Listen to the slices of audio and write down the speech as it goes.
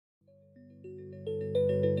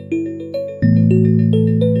And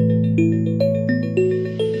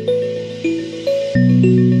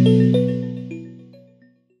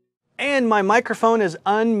my microphone is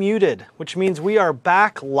unmuted, which means we are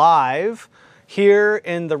back live here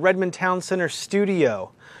in the Redmond Town Center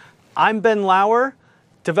studio. I'm Ben Lauer,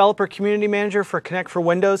 Developer Community Manager for Kinect for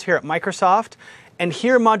Windows here at Microsoft. And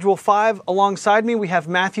here in Module 5, alongside me, we have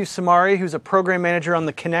Matthew Samari, who's a Program Manager on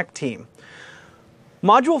the Kinect team.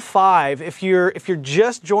 Module 5, if you're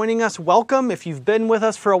just joining us, welcome. If you've been with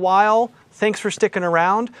us for a while, thanks for sticking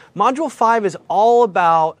around. Module 5 is all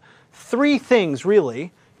about three things,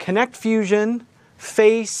 really: Kinect Fusion,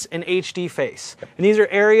 Face, and HD Face. And these are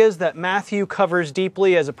areas that Matthew covers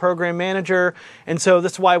deeply as a program manager, and so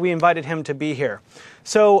that's why we invited him to be here.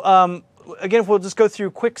 So again, we'll just go through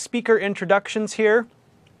quick speaker introductions here.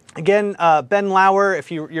 Again, Ben Lauer,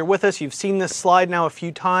 if you're with us, you've seen this slide now a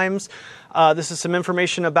few times. This is some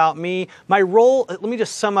information about me. My role, let me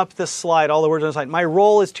just sum up this slide, all the words on the slide. My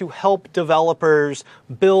role is to help developers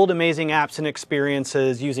build amazing apps and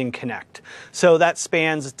experiences using Kinect. So that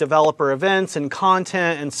spans developer events and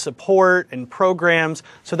content and support and programs.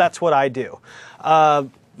 So that's what I do.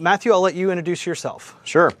 Matthew, I'll let you introduce yourself.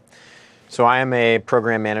 Sure. So I am a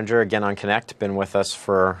program manager, again, on Kinect. Been with us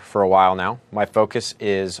for a while now. My focus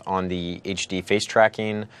is on the HD face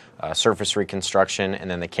tracking, surface reconstruction, and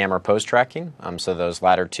then the camera pose tracking. So those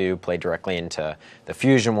latter two play directly into the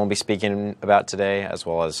Fusion we'll be speaking about today, as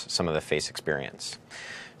well as some of the face experience.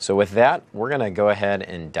 So with that, we're going to go ahead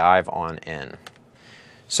and dive on in.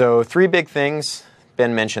 So three big things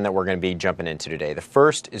Ben mentioned that we're going to be jumping into today. The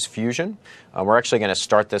first is Fusion. We're actually going to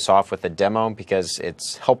start this off with a demo because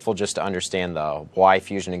it's helpful just to understand why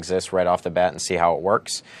Fusion exists right off the bat and see how it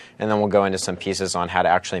works. And then we'll go into some pieces on how to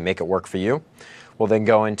actually make it work for you. We'll then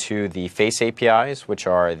go into the Face APIs, which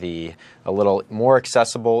are a little more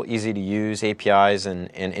accessible, easy to use APIs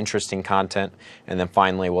and interesting content. And then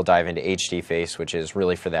finally, we'll dive into HD Face, which is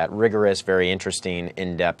really for that rigorous, very interesting,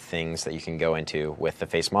 in-depth things that you can go into with the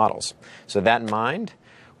face models. So that in mind,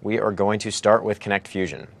 we are going to start with Kinect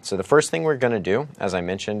Fusion. So the first thing we're going to do, as I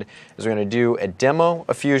mentioned, is we're going to do a demo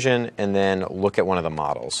of Fusion and then look at one of the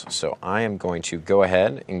models. So I am going to go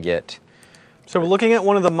ahead and get... So we're looking at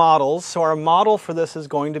one of the models. So our model for this is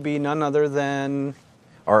going to be none other than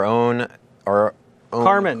our own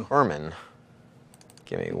Carmen. Carmen.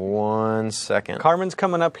 Give me 1 second. Carmen's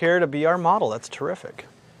coming up here to be our model. That's terrific.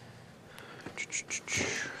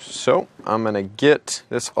 So I'm going to get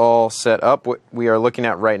this all set up. What we are looking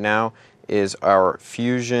at right now is our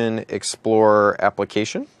Fusion Explorer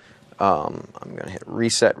application. I'm going to hit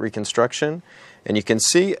Reset Reconstruction. And you can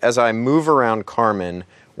see as I move around Carmen,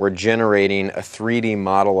 we're generating a 3D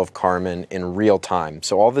model of Carmen in real time.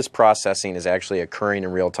 So all this processing is actually occurring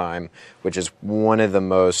in real time, which is one of the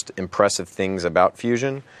most impressive things about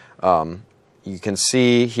Fusion. You can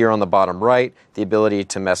see here on the bottom right the ability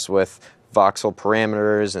to mess with voxel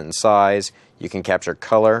parameters and size. You can capture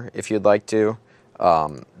color if you'd like to.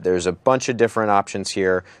 There's a bunch of different options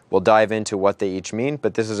here. We'll dive into what they each mean,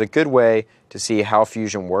 but this is a good way to see how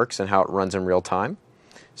Fusion works and how it runs in real time.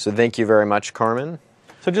 So thank you very much, Carmen.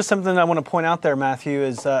 So just something I want to point out there, Matthew,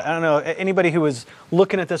 is I don't know, anybody who was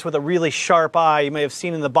looking at this with a really sharp eye, you may have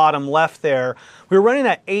seen in the bottom left there, we were running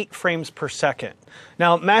at 8 frames per second.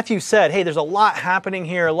 Now, Matthew said, hey, there's a lot happening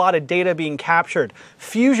here, a lot of data being captured.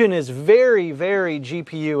 Fusion is very, very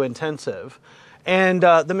GPU intensive. And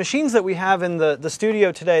the machines that we have in the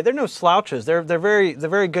studio today, they're no slouches. They're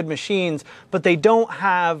very good machines, but they don't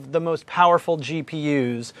have the most powerful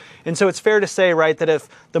GPUs. And so it's fair to say, right, that if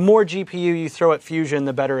the more GPU you throw at Fusion,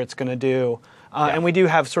 the better it's going to do. And we do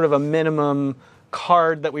have sort of a minimum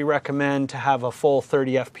card that we recommend to have a full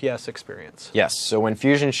 30 FPS experience. Yes. So when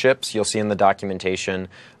Fusion ships, you'll see in the documentation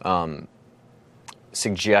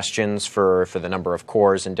suggestions for the number of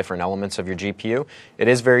cores and different elements of your GPU. It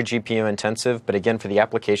is very GPU intensive, but again, for the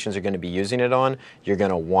applications you're going to be using it on, you're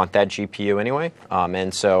going to want that GPU anyway.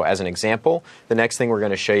 And so as an example, the next thing we're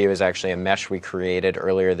going to show you is actually a mesh we created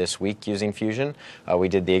earlier this week using Fusion. We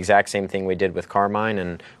did the exact same thing we did with Carmine,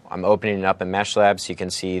 and I'm opening it up in Mesh Lab so you can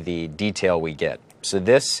see the detail we get. So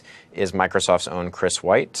this is Microsoft's own Chris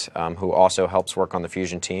White, who also helps work on the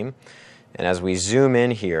Fusion team. And as we zoom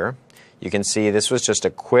in here, you can see this was just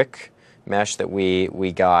a quick mesh that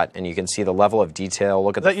we got, and you can see the level of detail.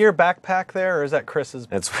 Look at that your backpack there, or is that Chris's?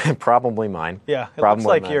 It's probably mine. Yeah, it probably looks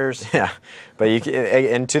like mine. yours. Yeah, but you can,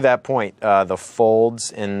 and to that point, the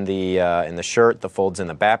folds in the shirt, the folds in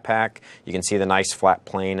the backpack. You can see the nice flat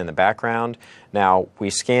plane in the background. Now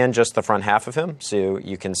we scanned just the front half of him, so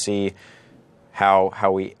you can see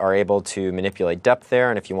how we are able to manipulate depth there,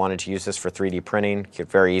 and if you wanted to use this for 3D printing, you could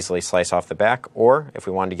very easily slice off the back, or if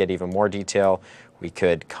we wanted to get even more detail, we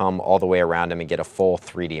could come all the way around them and get a full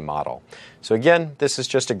 3D model. So again, this is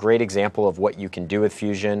just a great example of what you can do with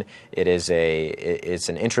Fusion. It's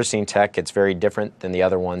an interesting tech. It's very different than the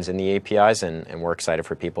other ones in the APIs, and we're excited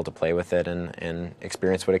for people to play with it and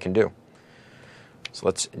experience what it can do. So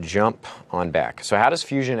let's jump on back. So how does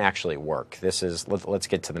Fusion actually work? Let's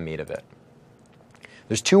get to the meat of it.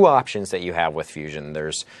 There's two options that you have with Fusion.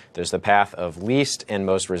 There's the path of least and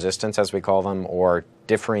most resistance, as we call them, or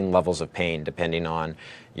differing levels of pain depending on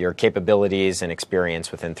your capabilities and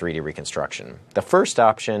experience within 3D reconstruction. The first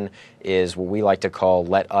option is what we like to call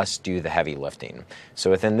let us do the heavy lifting. So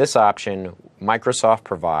within this option, Microsoft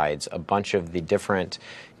provides a bunch of the different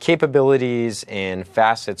capabilities and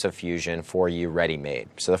facets of Fusion for you ready-made.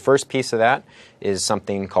 So the first piece of that is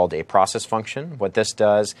something called a process function. What this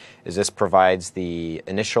does is this provides the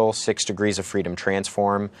initial 6 degrees of freedom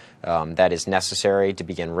transform that is necessary to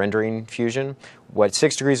begin rendering Fusion. What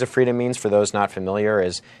 6 degrees of freedom means, for those not familiar,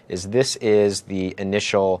 is this is the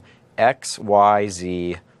initial X, Y,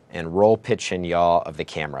 Z, and roll, pitch, and yaw of the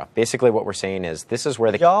camera. Basically what we're saying is this is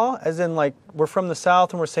where the... Yaw, as in like we're from the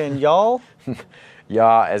South and we're saying y'all?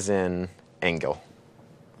 Yaw as in angle.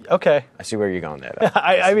 Okay. I see where you're going there.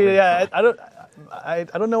 I mean, yeah, I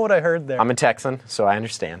don't know what I heard there. I'm a Texan, so I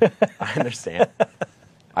understand. I understand.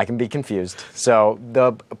 I can be confused. So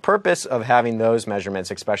the purpose of having those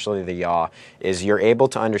measurements, especially the yaw, is you're able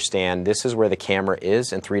to understand this is where the camera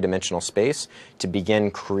is in three-dimensional space to begin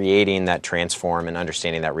creating that transform and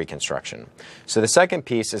understanding that reconstruction. So the second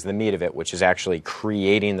piece is the meat of it, which is actually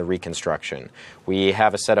creating the reconstruction. We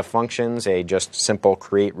have a set of functions, a just simple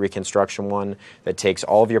create reconstruction one that takes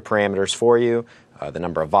all of your parameters for you, the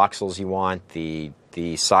number of voxels you want, the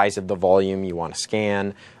size of the volume you want to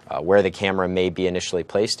scan, where the camera may be initially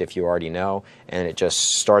placed if you already know, and it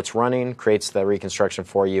just starts running, creates the reconstruction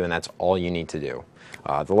for you, and that's all you need to do.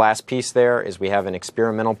 The last piece there is we have an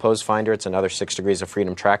experimental pose finder. It's another 6 degrees of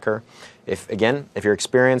freedom tracker. If you're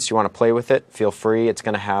experienced, you want to play with it, feel free. It's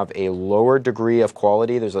going to have a lower degree of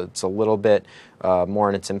quality. It's a little bit more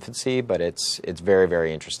in its infancy, but it's very,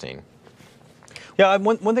 very interesting. Yeah,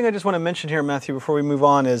 one thing I just want to mention here, Matthew, before we move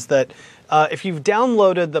on, is that if you've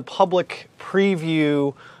downloaded the public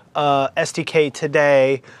preview SDK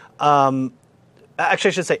today, actually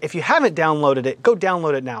I should say, if you haven't downloaded it, go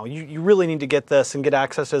download it now. You really need to get this and get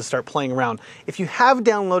access to it and start playing around. If you have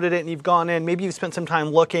downloaded it and you've gone in, maybe you've spent some time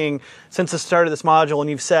looking since the start of this module and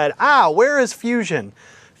you've said, where is Fusion?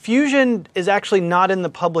 Fusion is actually not in the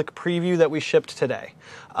public preview that we shipped today.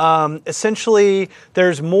 Essentially,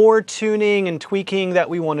 there's more tuning and tweaking that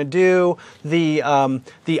we want to do. The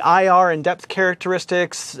IR and depth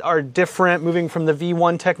characteristics are different, moving from the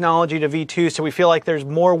V1 technology to V2, so we feel like there's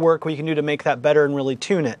more work we can do to make that better and really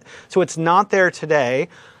tune it. So it's not there today.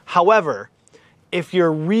 However, if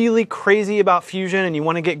you're really crazy about Fusion and you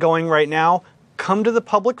want to get going right now, come to the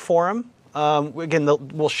public forum. Again,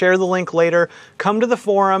 we'll share the link later. Come to the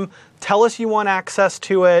forum, tell us you want access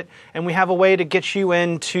to it, and we have a way to get you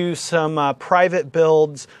into some private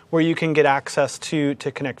builds where you can get access to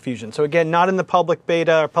Kinect Fusion. So again, not in the public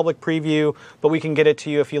beta or public preview, but we can get it to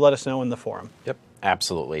you if you let us know in the forum. Yep.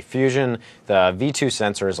 Absolutely. Fusion, the V2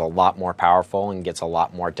 sensor is a lot more powerful and gets a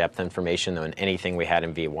lot more depth information than anything we had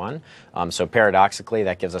in V1. So paradoxically,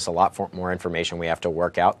 that gives us a lot more information we have to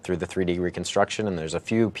work out through the 3D reconstruction, and there's a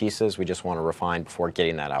few pieces we just want to refine before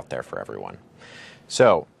getting that out there for everyone.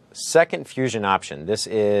 So, second Fusion option. This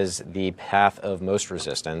is the path of most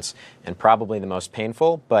resistance and probably the most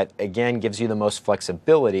painful, but again gives you the most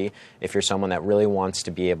flexibility if you're someone that really wants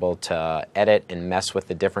to be able to edit and mess with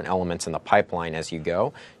the different elements in the pipeline as you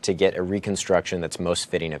go to get a reconstruction that's most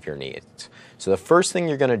fitting of your needs. So the first thing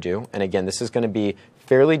you're going to do, and again this is going to be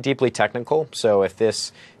fairly deeply technical, so if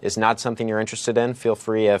this is not something you're interested in, feel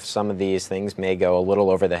free if some of these things may go a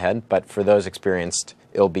little over the head, but for those experienced,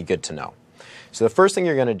 it'll be good to know. So the first thing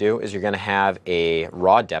you're going to do is you're going to have a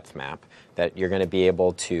raw depth map that you're going to be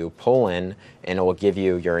able to pull in, and it will give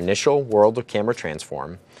you your initial world of camera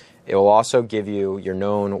transform. It will also give you your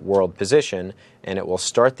known world position, and it will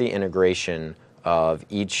start the integration of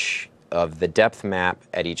each of the depth map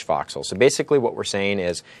at each voxel. So basically what we're saying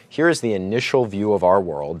is, here is the initial view of our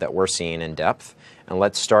world that we're seeing in depth, and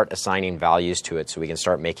let's start assigning values to it so we can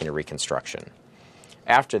start making a reconstruction.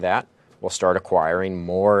 After that, we'll start acquiring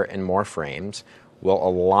more and more frames. We'll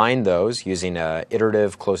align those using an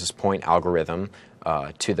iterative closest point algorithm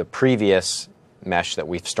to the previous mesh that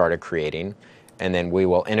we've started creating, and then we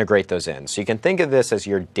will integrate those in. So you can think of this as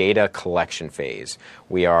your data collection phase.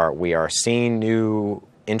 We are seeing new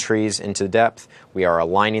entries into depth. We are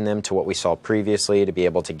aligning them to what we saw previously to be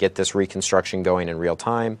able to get this reconstruction going in real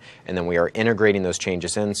time, and then we are integrating those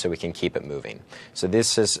changes in so we can keep it moving. So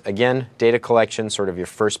this is, again, data collection, sort of your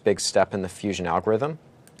first big step in the Fusion algorithm.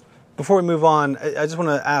 Before we move on, I just want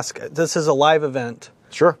to ask, this is a live event.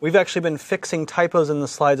 Sure. We've actually been fixing typos in the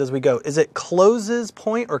slides as we go. Is it closes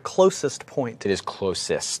point or closest point? It is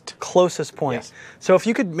closest. Closest point. Yes. So if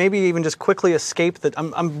you could maybe even just quickly escape that.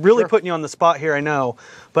 I'm really Sure. putting you on the spot here, I know.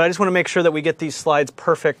 But I just want to make sure that we get these slides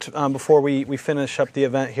perfect before we finish up the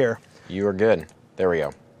event here. You are good. There we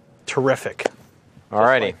go. Terrific.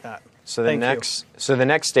 Alrighty. Like that. So Thank the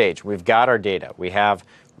next stage, we've got our data. We have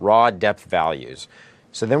raw depth values.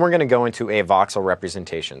 So then we're going to go into a voxel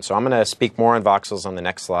representation. So I'm going to speak more on voxels on the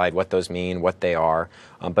next slide, what those mean, what they are.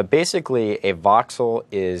 But basically, a voxel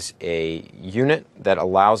is a unit that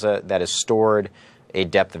that is stored a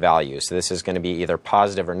depth value. So this is going to be either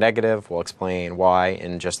positive or negative. We'll explain why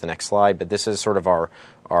in just the next slide. But this is sort of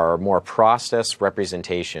our more process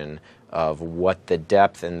representation of what the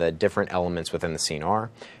depth and the different elements within the scene are.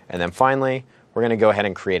 And then finally, we're going to go ahead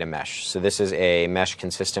and create a mesh. So this is a mesh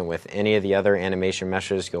consistent with any of the other animation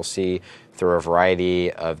meshes you'll see through a variety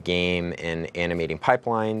of game and animating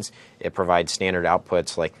pipelines. It provides standard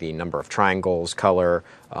outputs like the number of triangles, color,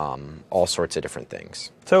 all sorts of different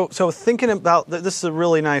things. So thinking about, this is a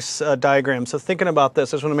really nice diagram. So thinking about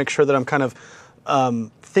this, I just want to make sure that I'm kind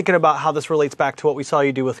of thinking about how this relates back to what we saw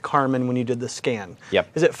you do with Carmen when you did the scan.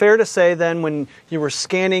 Yep. Is it fair to say then when you were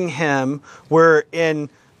scanning him, we're in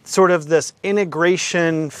sort of this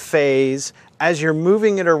integration phase as you're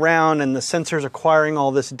moving it around and the sensor's acquiring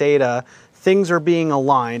all this data, things are being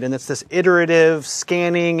aligned, and it's this iterative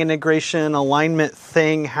scanning, integration, alignment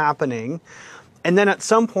thing happening. And then at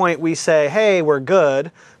some point we say, hey, we're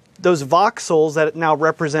good. Those voxels that now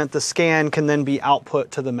represent the scan can then be output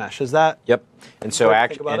to the mesh. Is that? Yep. And so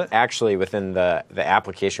actually within the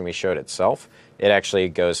application we showed itself, it actually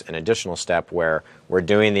goes an additional step where we're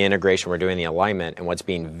doing the integration, we're doing the alignment, and what's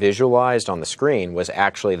being visualized on the screen was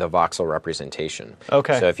actually the voxel representation.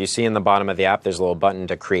 Okay. So if you see in the bottom of the app, there's a little button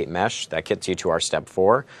to create mesh. That gets you to our step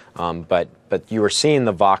 4. But you were seeing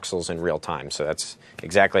the voxels in real time. So that's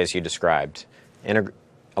exactly as you described.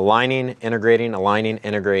 Aligning, integrating, aligning,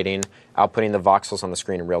 integrating, outputting the voxels on the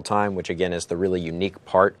screen in real time, which again is the really unique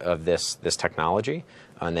part of this technology.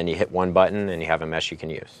 And then you hit one button and you have a mesh you can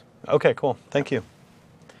use. Okay, cool. Thank you.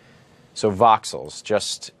 So voxels,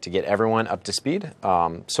 just to get everyone up to speed.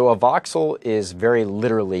 So a voxel is very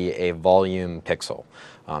literally a volume pixel.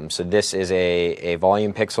 So this is a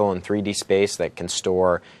volume pixel in 3D space that can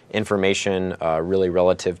store information really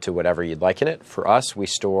relative to whatever you'd like in it. For us, we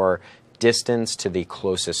store distance to the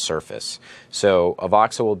closest surface. So a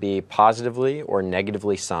voxel will be positively or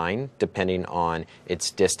negatively signed depending on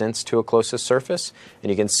its distance to a closest surface.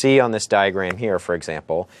 And you can see on this diagram here, for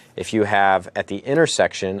example, if you have at the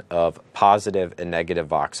intersection of positive and negative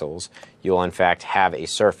voxels, you'll in fact have a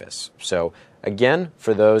surface. So again,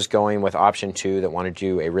 for those going with option 2 that want to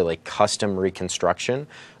do a really custom reconstruction,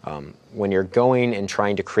 when you're going and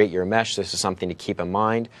trying to create your mesh, this is something to keep in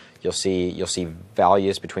mind. You'll see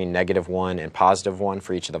values between -1 and +1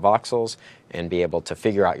 for each of the voxels, and be able to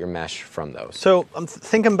figure out your mesh from those. So I'm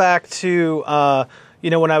thinking back to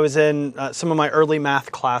when I was in some of my early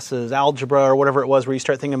math classes, algebra or whatever it was, where you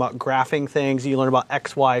start thinking about graphing things. You learn about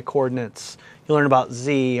x, y coordinates. You learn about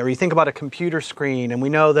z, or you think about a computer screen, and we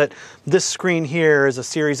know that this screen here is a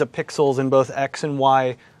series of pixels in both x and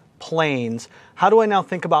y planes. How do I now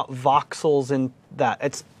think about voxels in that?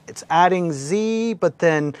 It's adding z, but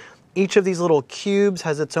then each of these little cubes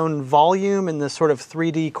has its own volume in this sort of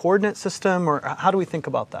 3D coordinate system, or how do we think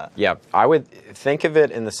about that? Yeah, I would think of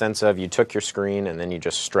it in the sense of you took your screen and then you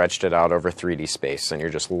just stretched it out over 3D space, and you're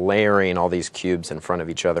just layering all these cubes in front of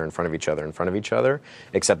each other, in front of each other, in front of each other,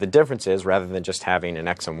 except the difference is rather than just having an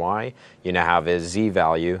x and y, you now have a z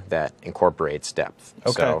value that incorporates depth.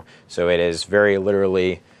 Okay. So it is very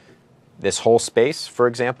literally this whole space. For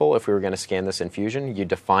example, if we were going to scan this in Fusion, you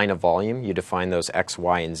define a volume, you define those x,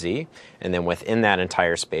 y, and z, and then within that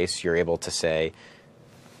entire space, you're able to say,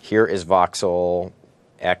 here is voxel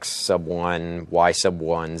x sub 1, y sub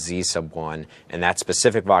 1, z sub 1, and that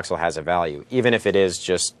specific voxel has a value, even if it is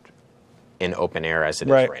just in open air as it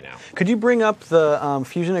is right now. Could you bring up the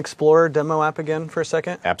Fusion Explorer demo app again for a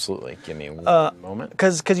second? Absolutely. Give me one moment.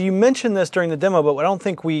 Because you mentioned this during the demo, but I don't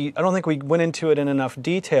think we went into it in enough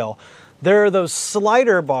detail. There are those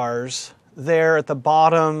slider bars there at the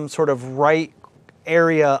bottom, sort of right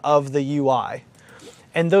area of the UI.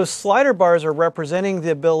 And those slider bars are representing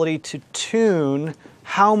the ability to tune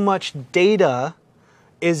how much data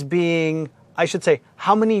is being I should say,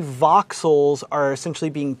 how many voxels are essentially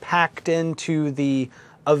being packed into the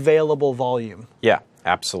available volume. Yeah,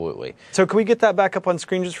 absolutely. So can we get that back up on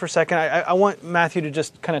screen just for a second? I want Matthew to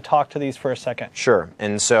just kind of talk to these for a second. Sure.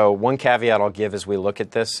 And so one caveat I'll give as we look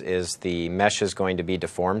at this is the mesh is going to be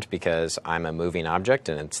deformed because I'm a moving object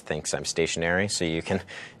and it thinks I'm stationary. So you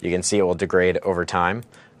can see it will degrade over time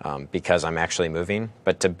because I'm actually moving.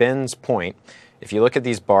 But to Ben's point, if you look at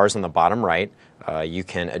these bars on the bottom right, you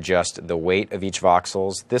can adjust the weight of each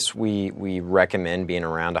voxels. This we recommend being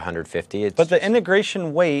around 150. But the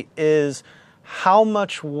integration weight is how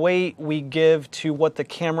much weight we give to what the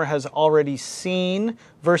camera has already seen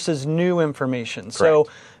versus new information. Correct. So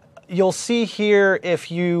you'll see here if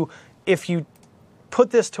you put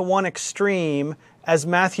this to one extreme, as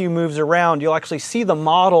Matthew moves around, you'll actually see the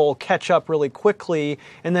model catch up really quickly.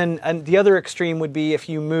 And the other extreme would be if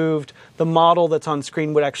you moved, the model that's on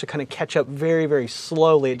screen would actually kind of catch up very, very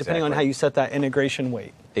slowly, depending on how you set that integration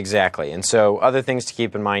weight. Exactly. And so other things to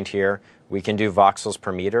keep in mind here, we can do voxels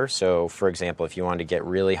per meter. So for example, if you wanted to get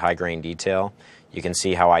really high grain detail, you can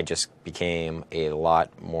see how I just became a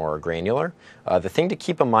lot more granular. The thing to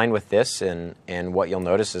keep in mind with this and what you'll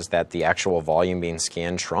notice is that the actual volume being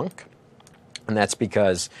scanned shrunk. And that's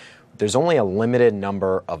because there's only a limited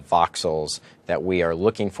number of voxels that we are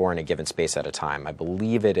looking for in a given space at a time. I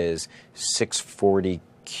believe it is 640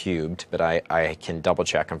 cubed, but I can double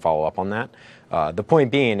check and follow up on that. The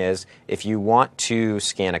point being is if you want to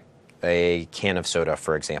scan a can of soda,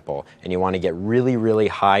 for example, and you want to get really, really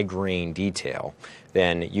high grain detail,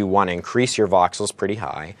 then you want to increase your voxels pretty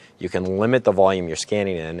high. You can limit the volume you're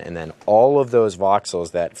scanning in, and then all of those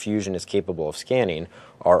voxels that Fusion is capable of scanning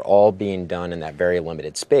are all being done in that very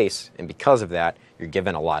limited space, and because of that, you're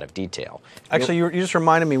given a lot of detail. Actually, you just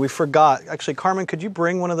reminded me, we forgot. Actually, Carmen, could you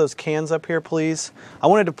bring one of those cans up here, please? I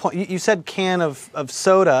wanted to point, you said can of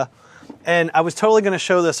soda, and I was totally going to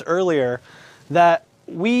show this earlier, that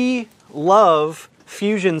we love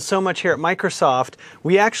Fusion so much here at Microsoft.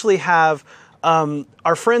 We actually have,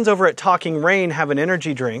 our friends over at Talking Rain have an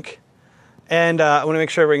energy drink, and I want to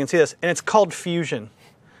make sure everybody can see this, and it's called Fusion.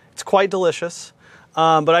 It's quite delicious.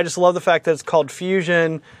 But I just love the fact that it's called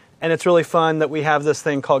Fusion, and it's really fun that we have this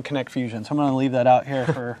thing called Kinect Fusion. So I'm going to leave that out here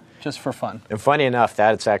for just for fun. And funny enough,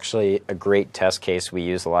 that's actually a great test case we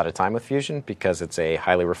use a lot of time with Fusion because it's a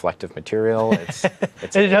highly reflective material.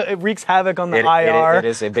 It wreaks havoc on the IR. It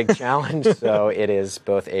is a big challenge, so it is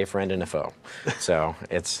both a friend and a foe. So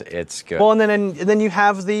it's good. Well, and then you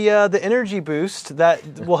have the energy boost that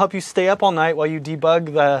will help you stay up all night while you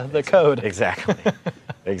debug the code. Exactly.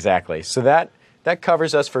 Exactly. So that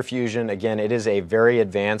covers us for Fusion. Again, it is a very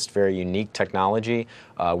advanced, very unique technology.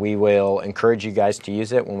 We will encourage you guys to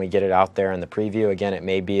use it when we get it out there in the preview. Again, it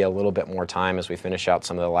may be a little bit more time as we finish out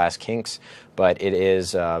some of the last kinks, but it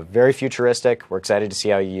is very futuristic. We're excited to see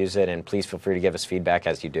how you use it, and please feel free to give us feedback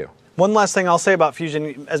as you do. One last thing I'll say about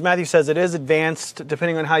Fusion, as Matthew says, it is advanced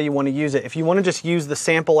depending on how you want to use it. If you want to just use the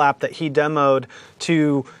sample app that he demoed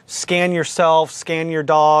to scan yourself, scan your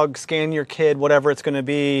dog, scan your kid, whatever it's going to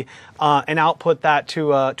be, and output that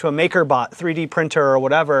to a MakerBot 3D printer or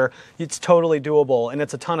whatever, it's totally doable, and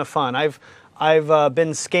it's a ton of fun. I've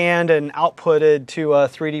been scanned and outputted to a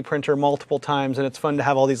 3D printer multiple times, and it's fun to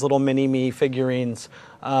have all these little mini-me figurines.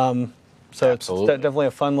 So Absolutely. It's definitely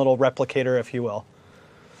a fun little replicator, if you will.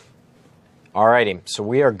 Alrighty, so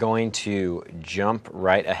we are going to jump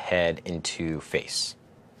right ahead into Face.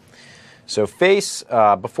 So Face,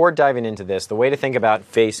 before diving into this, the way to think about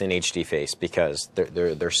Face and HD Face, because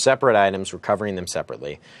they're separate items, we're covering them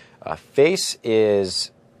separately. Face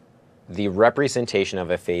is the representation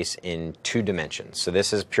of a face in 2 dimensions. So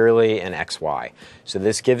this is purely an XY. So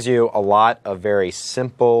this gives you a lot of very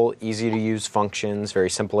simple, easy to use functions, very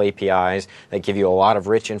simple APIs that give you a lot of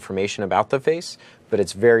rich information about the face, but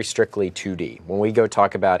it's very strictly 2D. When we go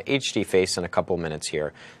talk about HD face in a couple minutes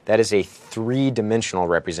here, that is a 3-dimensional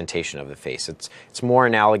representation of the face. It's more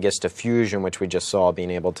analogous to Fusion, which we just saw,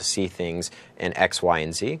 being able to see things in X, Y,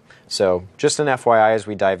 and Z. So just an FYI as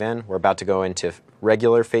we dive in, we're about to go into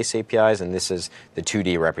regular face APIs, and this is the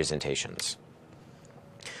 2D representations.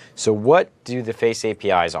 So what do the face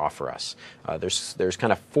APIs offer us? There's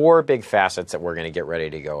kind of 4 big facets that we're going to get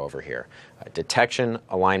ready to go over here. Detection,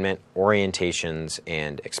 alignment, orientations,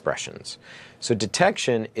 and expressions. So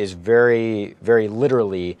detection is very, very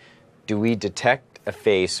literally, do we detect a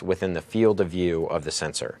face within the field of view of the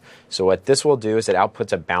sensor? So what this will do is it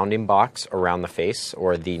outputs a bounding box around the face,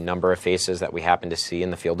 or the number of faces that we happen to see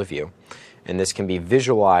in the field of view. And this can be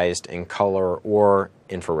visualized in color or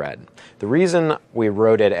infrared. The reason we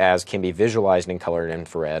wrote it as can be visualized in color and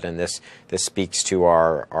infrared, and this speaks to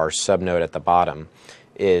our subnode at the bottom,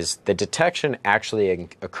 is the detection actually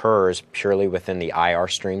occurs purely within the IR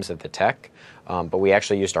streams of the tech. But we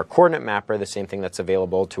actually used our coordinate mapper, the same thing that's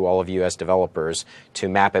available to all of you as developers, to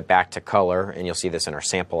map it back to color, and you'll see this in our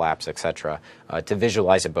sample apps, etc., to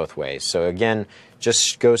visualize it both ways. So again,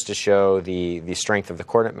 just goes to show the strength of the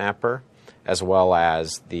coordinate mapper, as well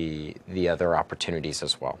as the other opportunities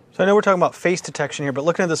as well. So I know we're talking about face detection here, but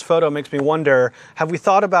looking at this photo makes me wonder, have we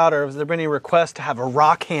thought about, or has there been any request to have a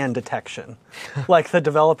rock hand detection, like the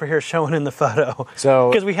developer here showing in the photo? So,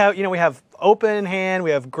 because we have open hand, we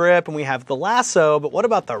have grip, and we have the lasso, but what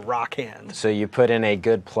about the rock hand? So you put in a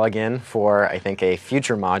good plug-in for, I think, a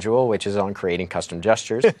future module, which is on creating custom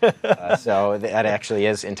gestures. So that actually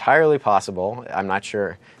is entirely possible. I'm not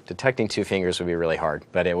sure. Detecting two fingers would be really hard,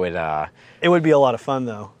 but it would... it would be a lot of fun,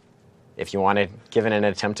 though. If you want to give it an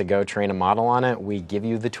attempt to go train a model on it, we give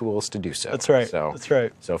you the tools to do so. That's right. That's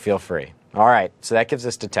right. So feel free. All right, so that gives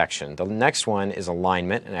us detection. The next one is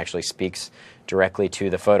alignment, and actually speaks directly to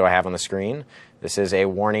the photo I have on the screen. This is a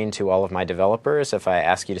warning to all of my developers. If I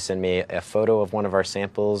ask you to send me a photo of one of our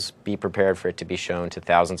samples, be prepared for it to be shown to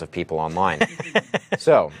thousands of people online.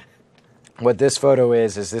 So what this photo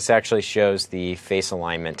is this actually shows the face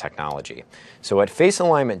alignment technology. So what face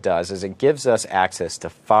alignment does is it gives us access to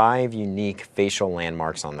 5 unique facial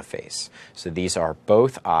landmarks on the face. So these are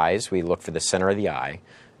both eyes. We look for the center of the eye,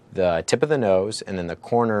 the tip of the nose, and then the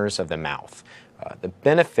corners of the mouth. The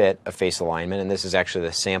benefit of face alignment, and this is actually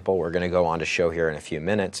the sample we're going to go on to show here in a few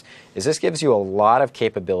minutes, is this gives you a lot of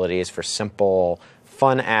capabilities for simple,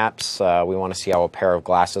 fun apps. We want to see how a pair of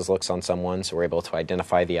glasses looks on someone, so we're able to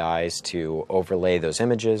identify the eyes, to overlay those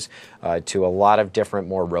images, to a lot of different,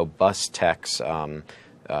 more robust techs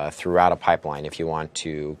throughout a pipeline. If you want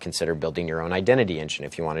to consider building your own identity engine,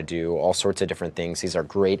 if you want to do all sorts of different things, these are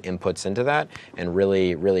great inputs into that, and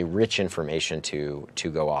really, really rich information to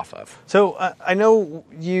go off of. So I know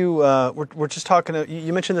you we're just talking.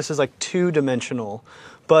 You mentioned this is like 2-dimensional,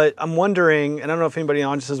 but I'm wondering, and I don't know if anybody in the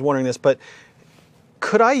audience is wondering this, but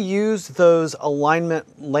could I use those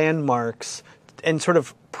alignment landmarks and sort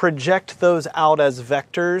of project those out as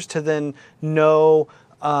vectors to then know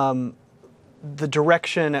the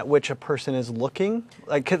direction at which a person is looking?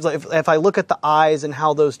 Like, 'cause if I look at the eyes and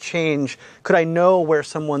how those change, could I know where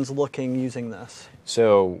someone's looking using this?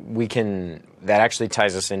 So that actually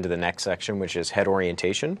ties us into the next section, which is head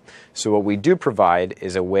orientation. So what we do provide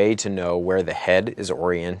is a way to know where the head is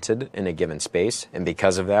oriented in a given space, and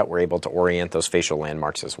because of that, we're able to orient those facial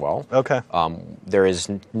landmarks as well. Okay. There is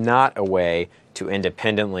not a way to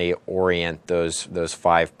independently orient those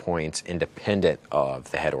 5 points independent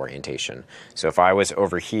of the head orientation. So if I was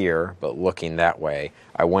over here, but looking that way,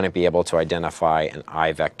 I wouldn't be able to identify an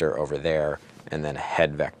eye vector over there and then a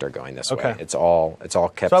head vector going this way. It's all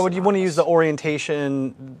kept. So would you want to use the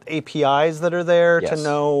orientation APIs that are there to Yes.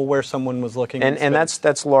 know where someone was looking? And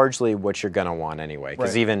that's largely what you're going to want anyway,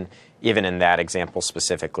 because Right. even in that example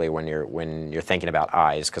specifically, when you're thinking about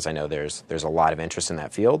eyes, because I know there's a lot of interest in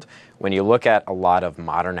that field. When you look at a lot of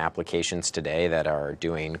modern applications today that are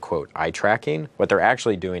doing quote eye tracking, what they're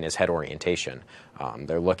actually doing is head orientation.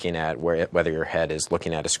 They're looking at whether your head is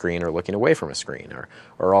looking at a screen or looking away from a screen,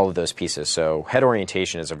 or all of those pieces. So head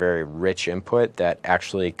orientation is a very rich input that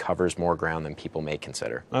actually covers more ground than people may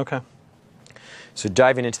consider. Okay. So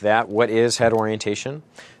diving into that, what is head orientation?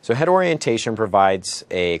 So head orientation provides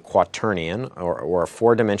a quaternion, or a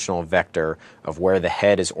 4-dimensional vector of where the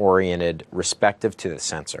head is oriented respective to the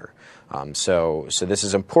sensor. So this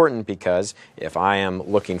is important because if I am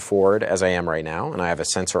looking forward, as I am right now, and I have a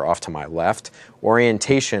sensor off to my left,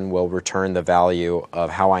 orientation will return the value of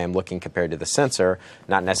how I am looking compared to the sensor,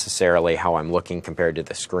 not necessarily how I'm looking compared to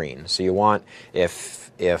the screen. So you want,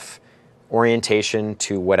 if orientation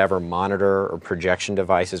to whatever monitor or projection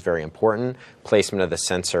device is very important, placement of the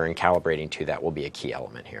sensor and calibrating to that will be a key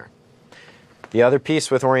element here. The other piece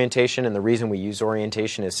with orientation, and the reason we use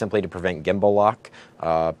orientation, is simply to prevent gimbal lock.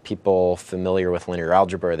 People familiar with linear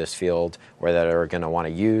algebra, this field, or that are going to want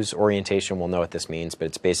to use orientation will know what this means, but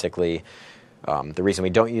it's basically the reason we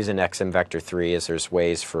don't use an XM vector 3 is there's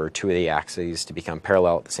ways for 2 of the axes to become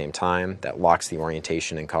parallel at the same time. That locks the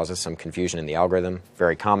orientation and causes some confusion in the algorithm.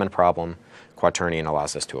 Very common problem. Quaternion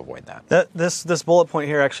allows us to avoid that. This bullet point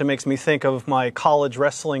here actually makes me think of my college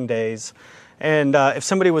wrestling days. And if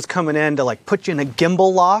somebody was coming in to like put you in a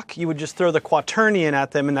gimbal lock, you would just throw the quaternion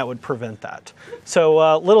at them and that would prevent that.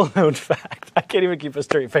 So little known fact. I can't even keep a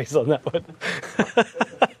straight face on that one.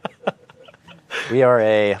 We are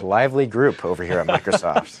a lively group over here at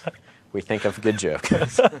Microsoft. We think of good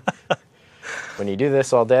jokes. when you do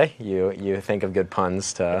this all day, you think of good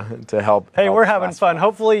puns to help. Hey, help we're having fun. classify.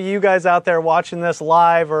 Hopefully you guys out there watching this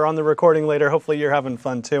live or on the recording later, hopefully you're having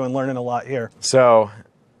fun too and learning a lot here. So,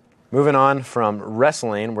 moving on from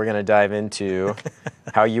wrestling, we're going to dive into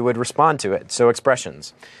how you would respond to it. So,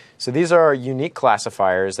 expressions. So these are unique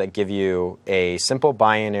classifiers that give you a simple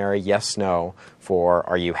binary yes/no for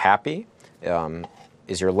are you happy?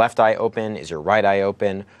 Is your left eye open? Is your right eye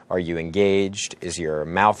open? Are you engaged? Is your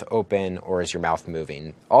mouth open or is your mouth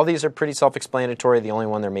moving? All these are pretty self-explanatory. The only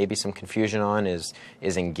one there may be some confusion on is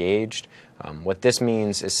engaged. What this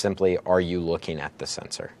means is simply, are you looking at the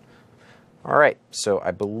sensor? All right, so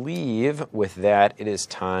I believe with that it is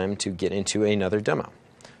time to get into another demo.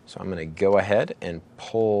 So I'm going to go ahead and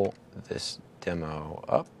pull this demo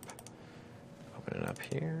up. Open it up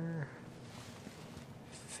here.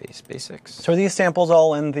 Face Basics. So are these samples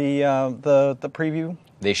all in the preview?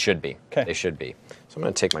 They should be. Okay. They should be. So I'm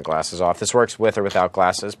going to take my glasses off. This works with or without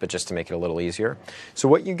glasses, but just to make it a little easier. So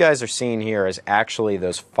what you guys are seeing here is actually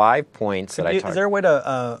those 5 points that I talked about. Is there a way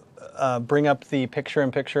to bring up the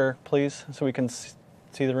picture-in-picture, please, so we can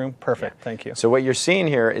see the room? Perfect. Yeah. Thank you. So what you're seeing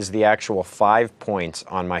here is the actual 5 points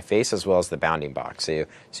on my face as well as the bounding box. So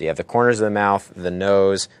you have the corners of the mouth, the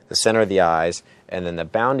nose, the center of the eyes, and then the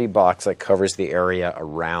bounding box that covers the area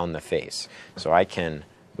around the face. So I can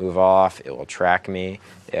move off, it will track me.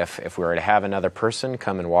 If we were to have another person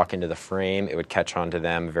come and walk into the frame, it would catch on to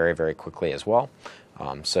them very, very quickly as well.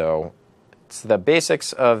 So it's the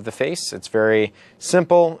basics of the face. It's very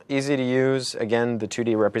simple, easy to use. Again, the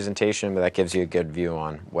 2D representation, but that gives you a good view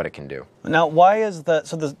on what it can do. Now, why is that?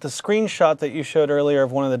 So the screenshot that you showed earlier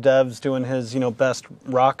of one of the devs doing his best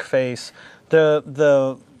rock face,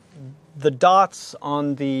 the dots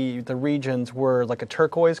on the regions were like a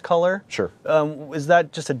turquoise color. Sure. Is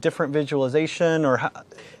that just a different visualization, or how?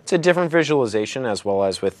 It's a different visualization, as well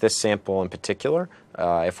as with this sample in particular.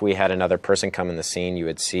 If we had another person come in the scene, you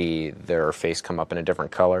would see their face come up in a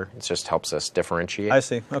different color. It just helps us differentiate. I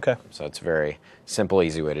see. Okay. So it's a very simple,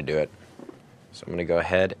 easy way to do it. So I'm going to go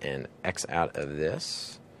ahead and X out of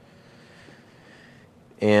this.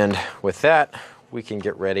 And with that, we can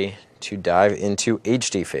get ready to dive into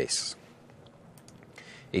HD Face.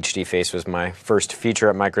 HD Face was my first feature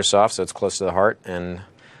at Microsoft, so it's close to the heart, and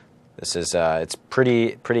this is it's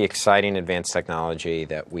pretty exciting advanced technology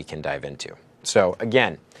that we can dive into. So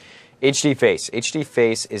again, HD Face. HD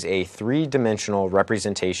Face is a three-dimensional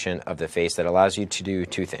representation of the face that allows you to do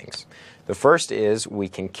two things. The first is we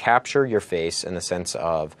can capture your face in the sense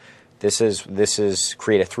of this is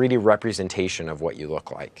create a 3D representation of what you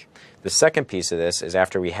look like. The second piece of this is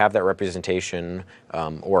after we have that representation,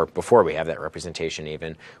 or before we have that representation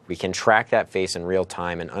even, we can track that face in real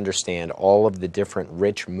time and understand all of the different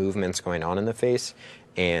rich movements going on in the face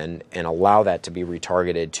and allow that to be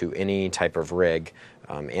retargeted to any type of rig,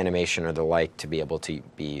 animation or the like to be able to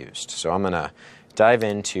be used. So I'm going to dive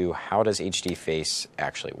into how does HD Face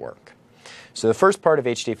actually work. So the first part of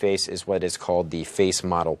HD Face is what is called the Face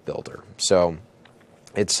Model Builder. So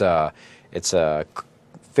it's a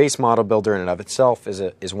Face Model Builder in and of itself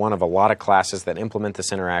is one of a lot of classes that implement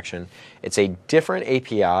this interaction. It's a different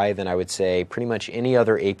API than I would say pretty much any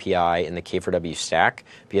other API in the K4W stack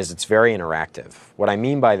because it's very interactive. What I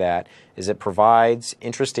mean by that is it provides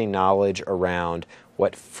interesting knowledge around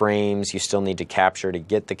what frames you still need to capture to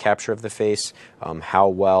get the capture of the face, how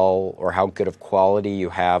well or how good of quality you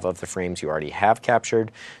have of the frames you already have captured.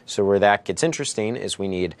 So where that gets interesting is we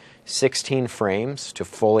need 16 frames to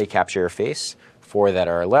fully capture your face. 4 that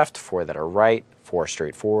are left, 4 that are right, 4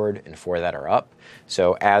 straight forward, and 4 that are up.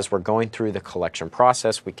 So as we're going through the collection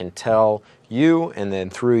process, we can tell you, and then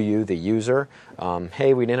through you, the user,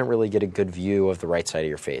 hey, we didn't really get a good view of the right side of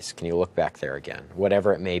your face. Can you look back there again?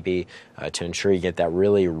 Whatever it may be, to ensure you get that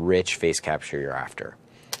really rich face capture you're after.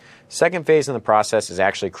 Second phase in the process is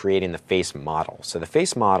actually creating the face model. So the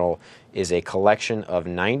face model is a collection of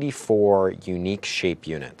 94 unique shape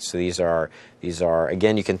units. So these are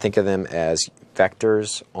again, you can think of them as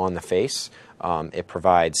vectors on the face. It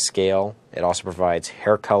provides scale. It also provides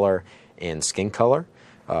hair color and skin color.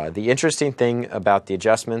 The interesting thing about the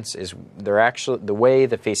adjustments is they're actually the way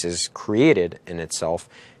the face is created in itself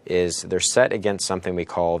is they're set against something we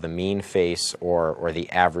call the mean face or the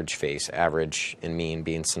average face, average and mean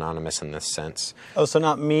being synonymous in this sense. Oh, so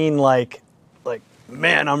not mean like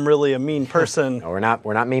man, I'm really a mean person. No, we're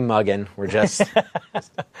not mean mugging. We're just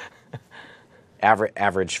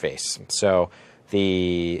average face. So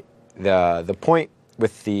the point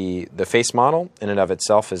with the face model in and of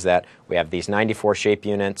itself is that we have these 94 shape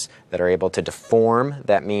units that are able to deform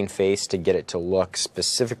that mean face to get it to look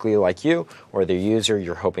specifically like you or the user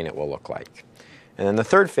you're hoping it will look like. And then the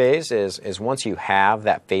third phase is once you have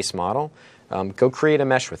that face model, go create a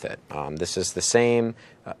mesh with it. This is the same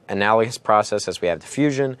analogous process as we have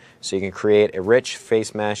diffusion, so you can create a rich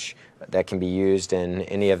face mesh that can be used in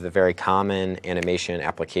any of the very common animation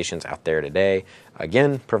applications out there today.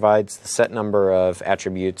 Again, provides the set number of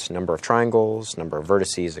attributes, number of triangles, number of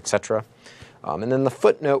vertices, etc. And then the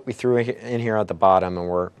footnote we threw in here at the bottom, and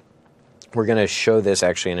we're going to show this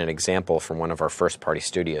actually in an example from one of our first-party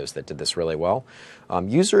studios that did this really well.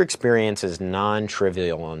 User experience is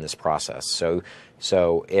non-trivial in this process.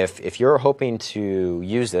 So if you're hoping to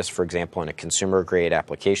use this, for example, in a consumer-grade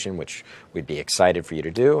application, which we'd be excited for you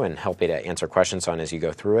to do and help you to answer questions on as you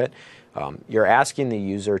go through it, you're asking the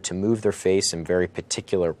user to move their face in very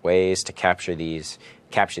particular ways to capture these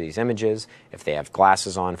images. If they have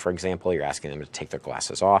glasses on, for example, you're asking them to take their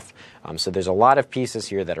glasses off. So there's a lot of pieces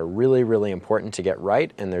here that are really, really important to get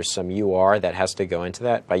right, and there's some UR that has to go into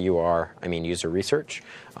that. By UR, I mean user research.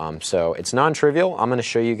 So it's non-trivial. I'm going to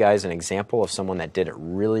show you guys an example of someone that did it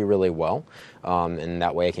really, really well, and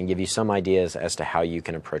that way I can give you some ideas as to how you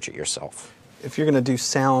can approach it yourself. If you're going to do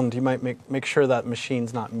sound, you might make sure that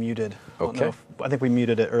machine's not muted. Okay. I think we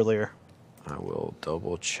muted it earlier. I will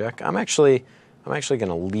double check. I'm actually going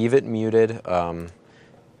to leave it muted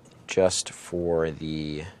just for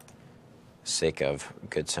the sake of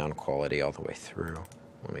good sound quality all the way through.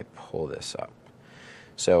 Let me pull this up.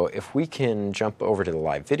 So if we can jump over to the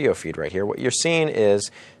live video feed right here, what you're seeing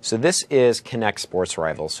is, so this is Kinect Sports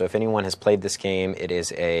Rivals. So if anyone has played this game, it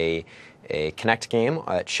is a Kinect game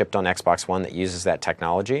shipped on Xbox One that uses that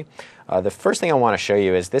technology. The first thing I want to show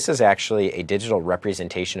you is this is actually a digital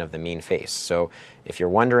representation of the mean face. So if you're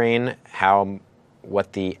wondering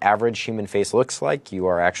what the average human face looks like, you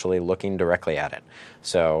are actually looking directly at it.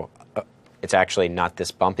 So it's actually not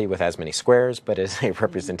this bumpy with as many squares, but is a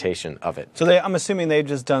representation of it. So I'm assuming they've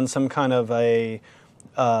just done some kind of a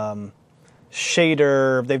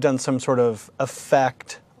shader. They've done some sort of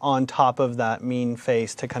effect on top of that mean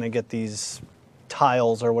face to kind of get these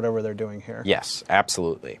tiles or whatever they're doing here. Yes,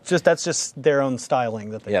 absolutely. That's just their own styling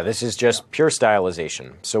that they. Yeah, this is just pure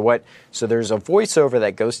stylization. So there's a voiceover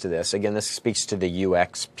that goes to this. Again, this speaks to the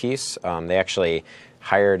UX piece. They actually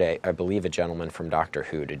hired, I believe, a gentleman from Doctor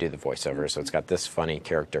Who to do the voiceover. So it's got this funny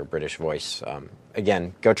character, British voice.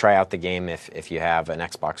 Again, go try out the game if you have an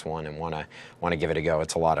Xbox One and want to give it a go.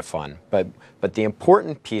 It's a lot of fun. But the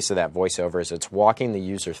important piece of that voiceover is it's walking the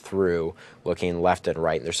user through, looking left and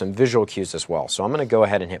right. There's some visual cues as well. So I'm going to go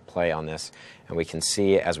ahead and hit play on this, and we can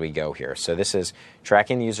see as we go here. So this is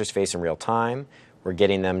tracking the user's face in real time. We're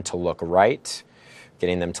getting them to look right,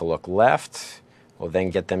 getting them to look left. We'll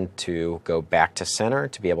then get them to go back to center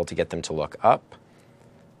to be able to get them to look up,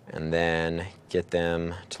 and then get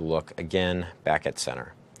them to look again back at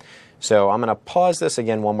center. So I'm going to pause this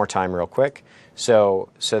again one more time real quick. So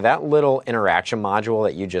that little interaction module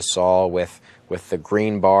that you just saw with the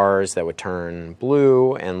green bars that would turn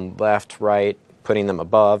blue and left, right, putting them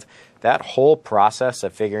above, that whole process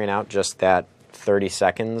of figuring out just that 30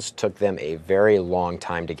 seconds took them a very long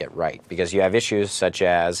time to get right, because you have issues such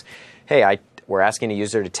as, hey, we're asking a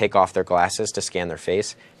user to take off their glasses to scan their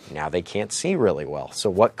face. Now they can't see really well. So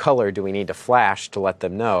what color do we need to flash to let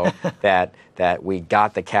them know that we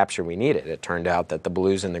got the capture we needed? It turned out that the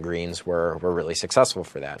blues and the greens were really successful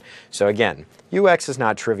for that. So again, UX is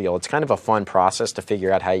not trivial. It's kind of a fun process to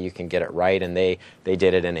figure out how you can get it right, and they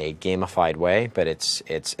did it in a gamified way, but it's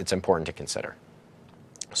important to consider.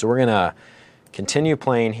 So we're going to continue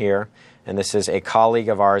playing here, and this is a colleague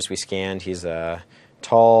of ours we scanned. He's a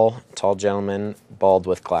tall gentleman, bald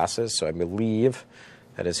with glasses, so I believe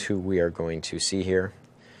that is who we are going to see here.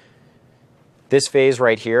 This phase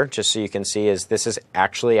right here, just so you can see, this is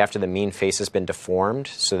actually after the mean face has been deformed,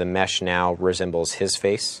 so the mesh now resembles his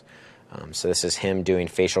face. So this is him doing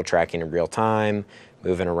facial tracking in real time,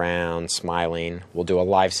 moving around, smiling. We'll do a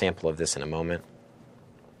live sample of this in a moment.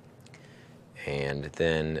 And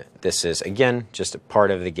then this is, again, just a part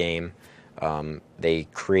of the game. They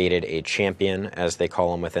created a champion, as they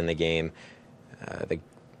call him within the game. The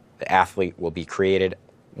athlete will be created.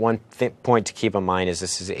 One point to keep in mind is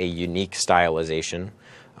this is a unique stylization.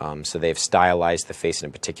 So they've stylized the face in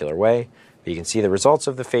a particular way. But you can see the results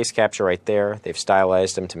of the face capture right there. They've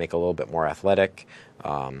stylized them to make it a little bit more athletic.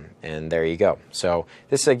 And there you go. So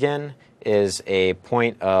this, again, is a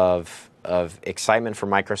point of excitement for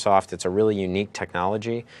Microsoft. It's a really unique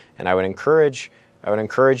technology, and I would encourage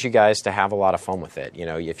you guys to have a lot of fun with it. You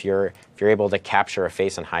know, if you're able to capture a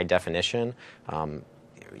face in high definition,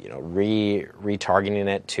 retargeting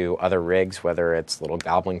it to other rigs, whether it's little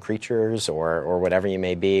goblin creatures or whatever you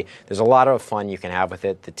may be. There's a lot of fun you can have with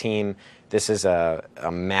it. The team, this is a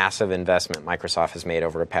massive investment Microsoft has made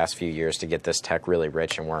over the past few years to get this tech really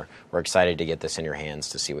rich, and we're excited to get this in your hands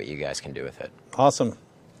to see what you guys can do with it. Awesome.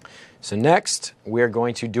 So next, we're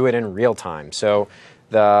going to do it in real time. So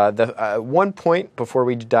the one point before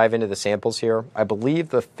we dive into the samples here, I believe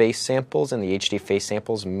the face samples and the HD face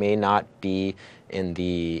samples may not be in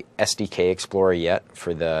the SDK Explorer yet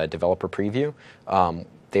for the developer preview.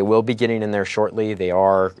 They will be getting in there shortly. They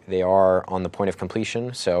are on the point of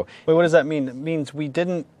completion. So wait, what does that mean? It means we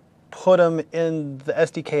didn't put them in the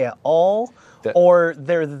SDK at all, or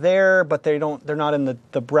they're there but they're not in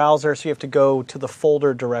the browser, so you have to go to the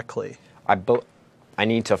folder directly. I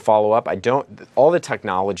need to follow up. All the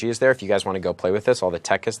technology is there. If you guys want to go play with this, all the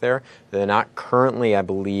tech is there. They're not currently, I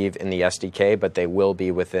believe, in the SDK, but they will be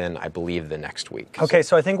within, I believe, the next week. Okay,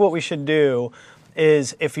 so I think what we should do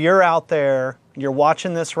is, if you're out there, you're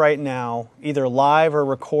watching this right now, either live or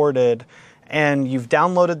recorded, and you've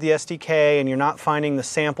downloaded the SDK and you're not finding the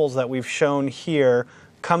samples that we've shown here,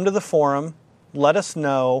 come to the forum. Let us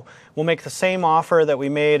know. We'll make the same offer that we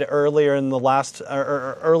made earlier in the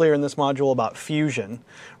earlier in this module about Fusion,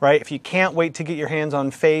 right? If you can't wait to get your hands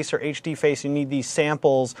on Face or HD Face, you need these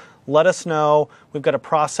samples, let us know. We've got a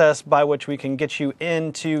process by which we can get you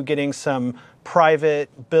into getting some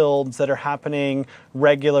private builds that are happening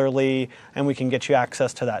regularly, and we can get you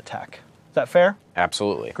access to that tech. Is that fair?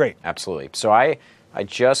 Absolutely. Great. Absolutely. So I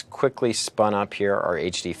just quickly spun up here our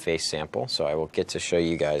HD Face sample, so I will get to show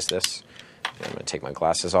you guys this. I'm going to take my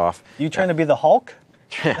glasses off. You trying to be the Hulk?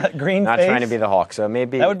 Green Not face? trying to be the Hulk, so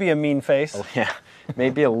maybe... That would be a mean face. Yeah,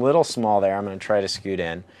 maybe a little small there. I'm going to try to scoot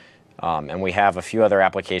in. And we have a few other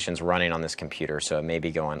applications running on this computer, so it may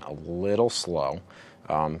be going a little slow.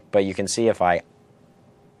 But you can see if I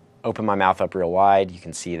open my mouth up real wide, you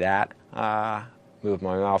can see that. Move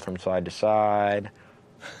my mouth from side to side.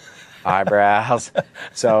 Eyebrows.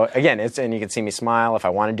 So again, and you can see me smile. If I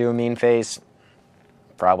want to do a mean face,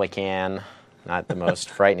 probably can. Not the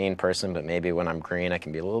most frightening person, but maybe when I'm green, I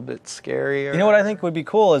can be a little bit scarier. You know what I think would be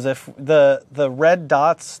cool is if the red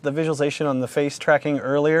dots, the visualization on the face tracking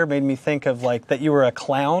earlier made me think of like that you were a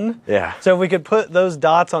clown. Yeah. So if we could put those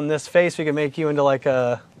dots on this face, we could make you into like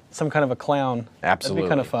some kind of a clown. Absolutely. That'd be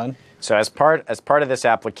kind of fun. So as part of this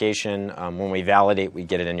application, when we validate, we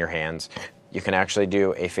get it in your hands. You can actually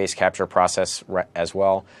do a face capture process as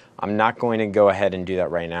well. I'm not going to go ahead and do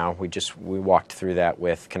that right now. We walked through that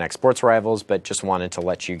with Kinect Sports Rivals, but just wanted to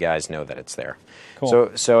let you guys know that it's there.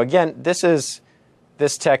 Cool. So again, this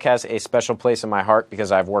tech has a special place in my heart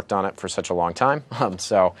because I've worked on it for such a long time.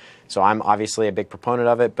 So I'm obviously a big proponent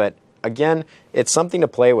of it, but again, it's something to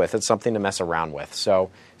play with. It's something to mess around with.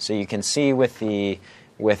 So you can see with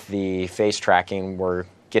the face tracking, we're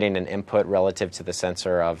getting an input relative to the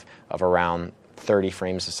sensor of around 30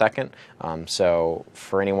 frames a second. So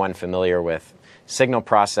for anyone familiar with signal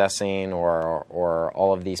processing or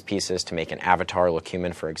all of these pieces to make an avatar look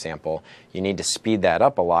human, for example, you need to speed that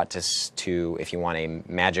up a lot to if you want a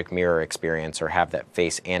magic mirror experience or have that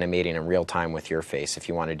face animating in real time with your face. If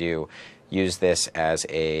you want to use this as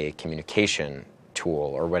a communication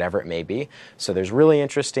tool or whatever it may be. So there's really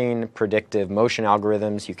interesting predictive motion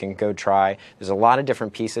algorithms you can go try. There's a lot of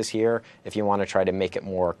different pieces here if you want to try to make it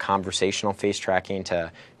more conversational face tracking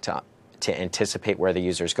to anticipate where the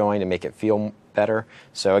user's going, to make it feel better.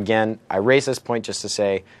 So again, I raise this point just to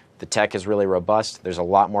say the tech is really robust. There's a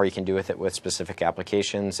lot more you can do with it with specific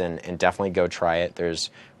applications, and definitely go try it.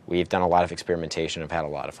 We've done a lot of experimentation. I've had a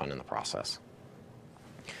lot of fun in the process.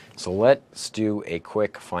 So let's do a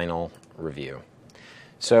quick final review.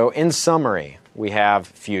 So in summary, we have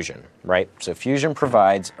Fusion, right? So Fusion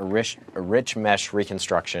provides a rich mesh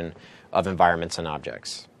reconstruction of environments and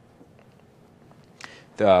objects.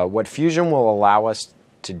 What Fusion will allow us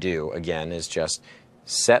to do, again, is just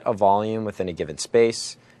set a volume within a given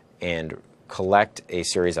space and collect a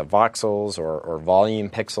series of voxels or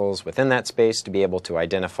volume pixels within that space to be able to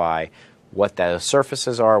identify what those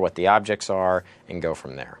surfaces are, what the objects are, and go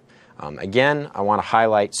from there. Again, I want to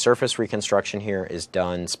highlight surface reconstruction here is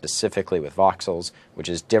done specifically with voxels, which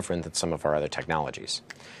is different than some of our other technologies.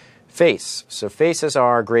 Face. So face is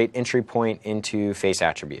our great entry point into face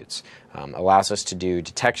attributes. Allows us to do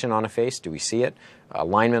detection on a face. Do we see it?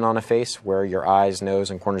 Alignment on a face, where your eyes, nose,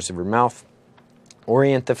 and corners of your mouth.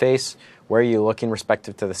 Orient the face. Where are you looking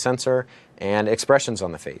respective to the sensor? And expressions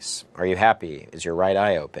on the face. Are you happy? Is your right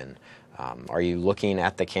eye open? Are you looking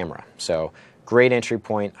at the camera? So great entry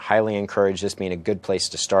point. Highly encourage this being a good place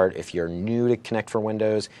to start if you're new to Kinect for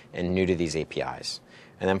Windows and new to these APIs.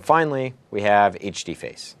 And then finally, we have HD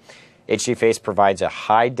Face. HD Face provides a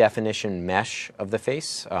high-definition mesh of the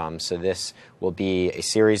face. So this will be a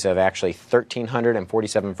series of actually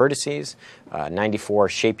 1,347 vertices, 94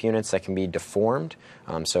 shape units that can be deformed.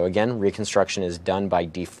 So again, reconstruction is done by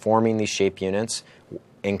deforming these shape units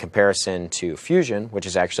in comparison to fusion, which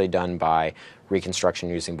is actually done by reconstruction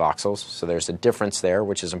using voxels. So there's a difference there,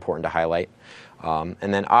 which is important to highlight.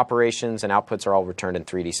 And then operations and outputs are all returned in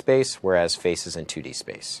 3D space, whereas face is in 2D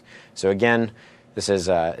space. So again, this is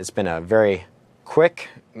it's been a very quick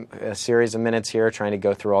series of minutes here trying to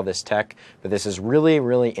go through all this tech, but this is really,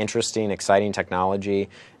 really interesting, exciting technology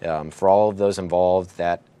for all of those involved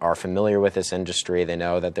that are familiar with this industry. They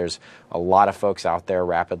know that there's a lot of folks out there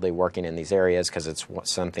rapidly working in these areas because it's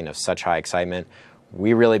something of such high excitement.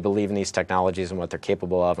 We really believe in these technologies and what they're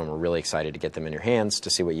capable of, and we're really excited to get them in your hands to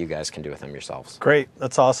see what you guys can do with them yourselves. Great.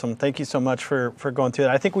 That's awesome. Thank you so much for going through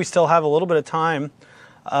that. I think we still have a little bit of time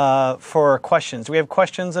for questions. Do we have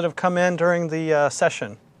questions that have come in during the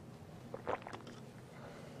session?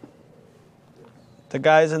 The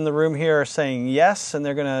guys in the room here are saying yes, and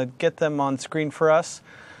they're going to get them on screen for us.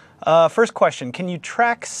 First question, can you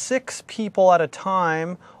track 6 people at a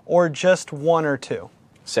time or just 1 or 2?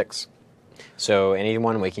 6. So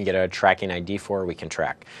anyone we can get a tracking ID for, we can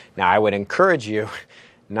track. Now I would encourage you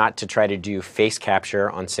not to try to do face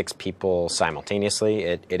capture on 6 people simultaneously.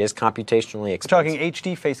 It is computationally expensive. We're talking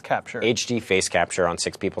HD face capture. HD face capture on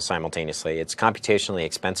 6 people simultaneously. It's computationally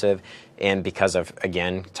expensive, and because of,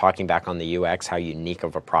 again, talking back on the UX, how unique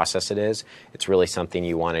of a process it is, it's really something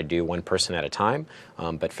you want to do 1 person at a time.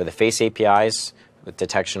 But for the face APIs, with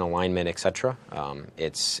detection, alignment, etc.,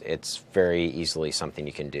 it's very easily something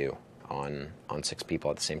you can do on 6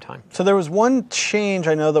 people at the same time. So there was one change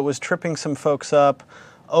I know that was tripping some folks up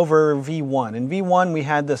over V1. In V1 we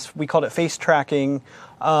had this, we called it face tracking,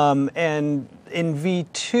 and in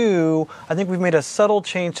V2 I think we've made a subtle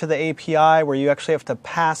change to the API where you actually have to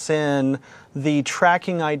pass in the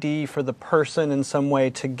tracking ID for the person in some way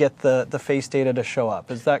to get the face data to show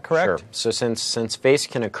up. Is that correct? Sure. So since face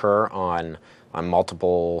can occur on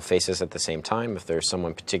multiple faces at the same time, if there's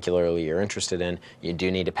someone particularly you're interested in, you do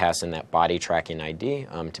need to pass in that body tracking ID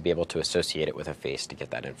to be able to associate it with a face to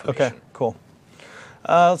get that information. Okay, cool.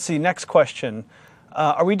 Let's see, next question.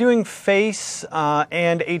 Are we doing face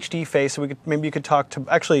and HD face? So maybe you could talk to,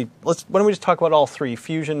 actually, why don't we just talk about all 3,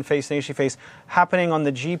 fusion, face, and HD face, happening on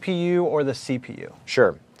the GPU or the CPU?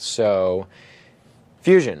 Sure. So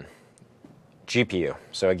fusion, GPU.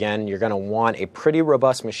 So again, you're going to want a pretty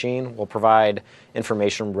robust machine. We'll provide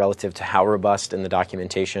information relative to how robust in the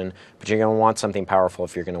documentation, but you're going to want something powerful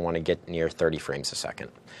if you're going to want to get near 30 frames a second.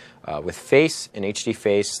 With face and HD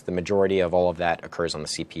face, the majority of all of that occurs on the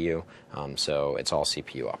CPU, so it's all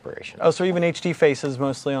CPU operation. Oh, so even HD face is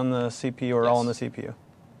mostly on the CPU or Yes. all on the CPU?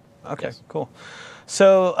 Okay, Yes. cool.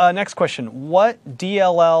 So next question, what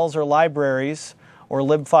DLLs or libraries or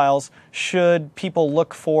lib files should people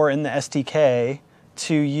look for in the SDK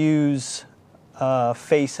to use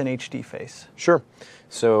face and HD face? Sure.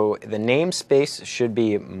 So the namespace should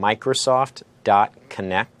be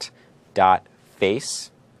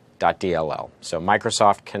microsoft.connect.face.dll. So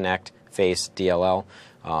Microsoft Connect Face DLL.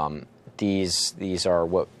 These are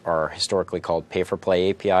what are historically called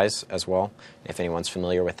pay-for-play APIs as well, if anyone's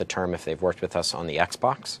familiar with the term, if they've worked with us on the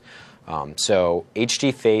Xbox. So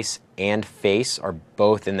HD Face and Face are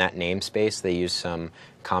both in that namespace. They use some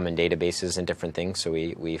common databases and different things, so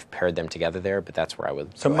we've paired them together there, but that's where I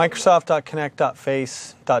would... So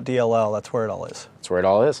Microsoft.connect.face.dll, that's where it all is. That's where it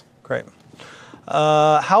all is. Great.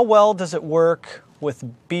 How well does it work with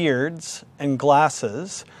beards and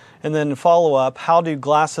glasses? And then follow up, how do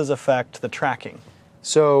glasses affect the tracking?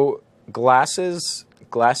 So for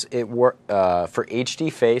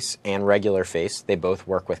HD face and regular face, they both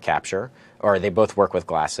work with capture, or they both work with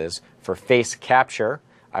glasses. For face capture,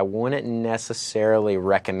 I wouldn't necessarily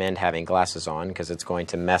recommend having glasses on because it's going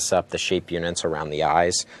to mess up the shape units around the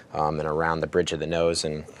eyes and around the bridge of the nose,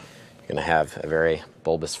 and you're going to have a very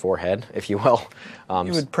bulbous forehead, if you will.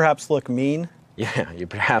 You would perhaps look mean. Yeah, you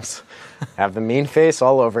perhaps have the mean face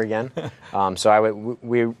all over again. So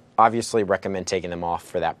we obviously recommend taking them off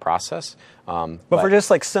for that process. But for just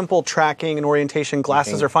like simple tracking and orientation,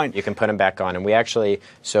 glasses are fine. You can put them back on. And we actually,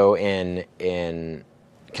 so in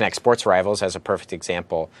Kinect Sports Rivals as a perfect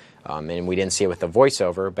example, and we didn't see it with the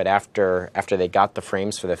voiceover, but after they got the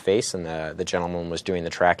frames for the face and the gentleman was doing the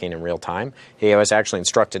tracking in real time, he was actually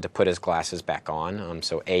instructed to put his glasses back on,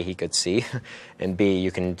 so A, he could see, and B,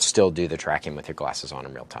 you can still do the tracking with your glasses on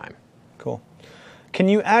in real time. Cool. Can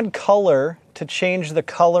you add color to change the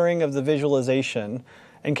coloring of the visualization,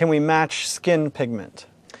 and can we match skin pigment?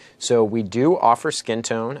 So we do offer skin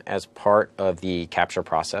tone as part of the capture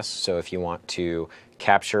process. So if you want to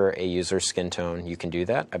capture a user's skin tone, you can do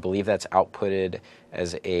that. I believe that's outputted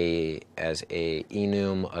as a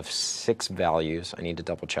enum of 6 values. I need to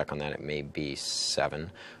double check on that. It may be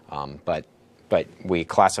 7, but we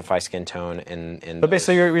classify skin tone in But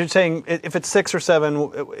basically, you're saying if it's 6 or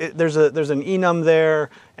 7, there's an enum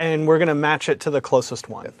there, and we're going to match it to the closest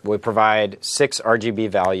one. We provide 6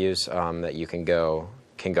 RGB values that you can go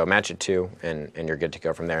match it to, and you're good to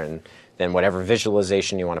go from there. And then whatever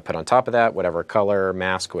visualization you want to put on top of that, whatever color,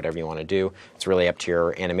 mask, whatever you want to do, it's really up to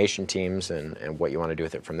your animation teams and what you want to do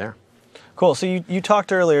with it from there. Cool. So you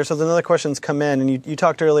talked earlier, so another question's come in, and you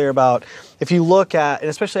talked earlier about if you look at, and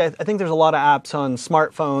especially I think there's a lot of apps on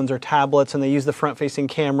smartphones or tablets, and they use the front-facing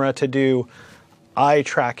camera to do eye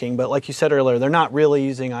tracking. But like you said earlier, they're not really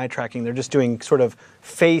using eye tracking. They're just doing sort of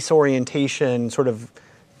face orientation, sort of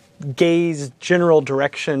gaze, general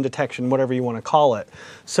direction detection, whatever you want to call it.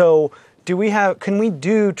 So can we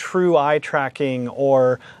do true eye tracking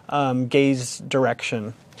or gaze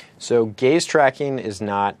direction? So gaze tracking is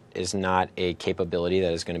not a capability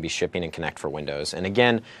that is going to be shipping in Kinect for Windows. And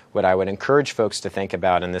again, what I would encourage folks to think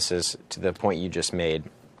about, and this is to the point you just made,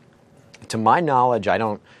 to my knowledge, I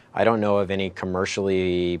don't know of any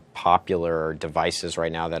commercially popular devices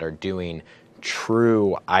right now that are doing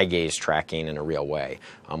true eye gaze tracking in a real way.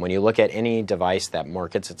 When you look at any device that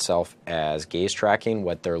markets itself as gaze tracking,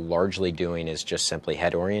 what they're largely doing is just simply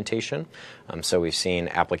head orientation. So we've seen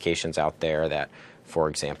applications out there that, for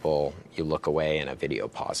example, you look away and a video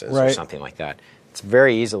pauses or something like that. It's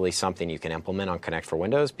very easily something you can implement on Kinect for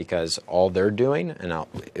Windows because all they're doing, and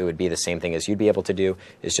it would be the same thing as you'd be able to do,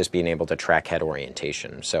 is just being able to track head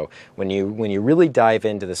orientation. So when you really dive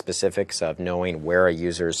into the specifics of knowing where a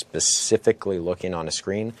user is specifically looking on a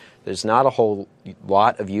screen, there's not a whole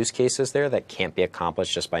lot of use cases there that can't be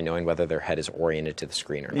accomplished just by knowing whether their head is oriented to the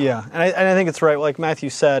screen or not. Yeah, and I think it's right. Like Matthew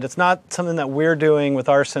said, it's not something that we're doing with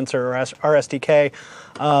our sensor or our SDK.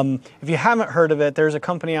 If you haven't heard of it, there's a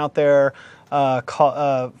company out there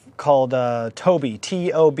called Tobii,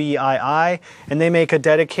 Tobii, and they make a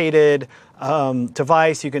dedicated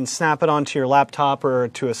device. You can snap it onto your laptop or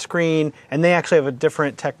to a screen, and they actually have a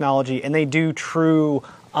different technology, and they do true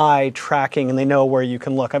eye tracking, and they know where you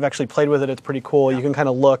can look. I've actually played with it. It's pretty cool. Yeah. You can kind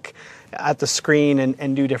of look at the screen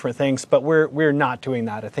and do different things, but we're not doing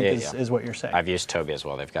that, I think is what you're saying. I've used Tobii as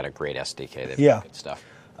well. They've got a great SDK. They've got good stuff.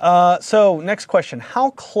 So next question, how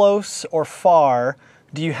close or far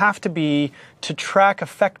do you have to be to track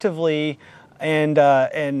effectively, and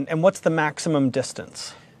what's the maximum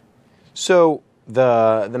distance? So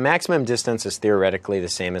the maximum distance is theoretically the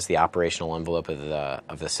same as the operational envelope of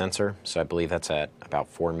the sensor. So I believe that's at about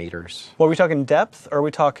 4 meters. Well, are we talking depth or are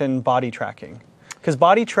we talking body tracking? Because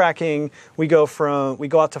body tracking, we go out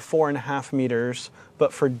to 4.5 meters,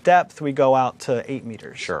 but for depth we go out to 8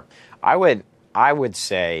 meters. Sure. I would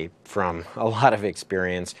say from a lot of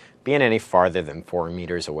experience, being any farther than 4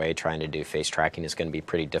 meters away trying to do face tracking is going to be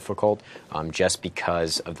pretty difficult just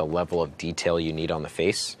because of the level of detail you need on the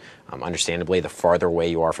face. Understandably, the farther away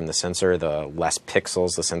you are from the sensor, the less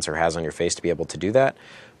pixels the sensor has on your face to be able to do that.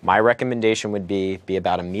 My recommendation would be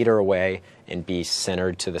about 1 meter away and be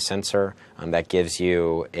centered to the sensor. That gives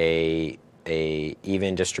you a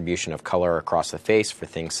even distribution of color across the face for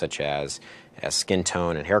things such as skin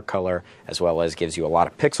tone and hair color, as well as gives you a lot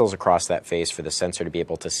of pixels across that face for the sensor to be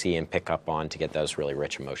able to see and pick up on to get those really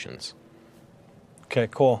rich emotions. Okay,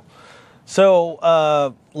 cool.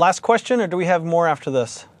 So last question, or do we have more after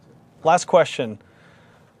this? Last question.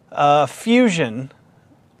 Fusion,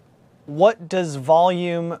 what does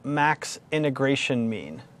volume max integration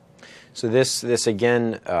mean? So this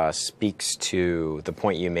again speaks to the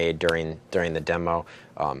point you made during the demo.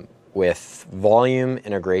 With volume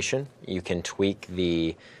integration, you can tweak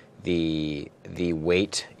the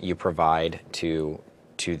weight you provide to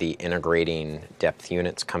the integrating depth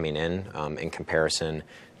units coming in comparison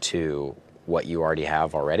to what you already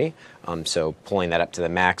have already. So pulling that up to the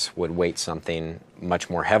max would weight something much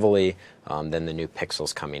more heavily than the new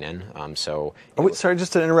pixels coming in. Sorry,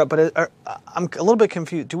 just to interrupt, but I'm a little bit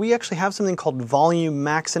confused. Do we actually have something called volume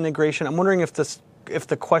max integration? I'm wondering if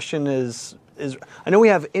the question is I know we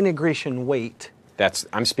have integration weight.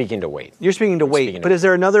 I'm speaking to weight. You're speaking to weight, but is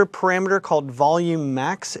there another parameter called volume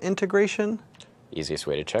max integration? Easiest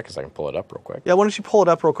way to check is I can pull it up real quick. Yeah, why don't you pull it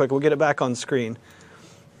up real quick? We'll get it back on screen.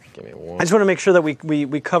 Give me one. I just want to make sure that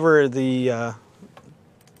we cover the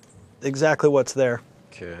exactly what's there.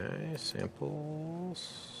 Okay,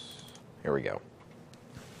 samples. Here we go.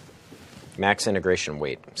 Max integration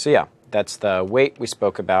weight. So yeah, that's the weight we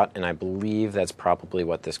spoke about, and I believe that's probably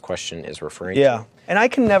what this question is referring to. Yeah, And I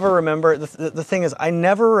can never remember, the thing is, I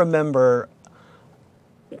never remember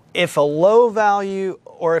if a low value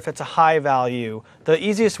or if it's a high value. The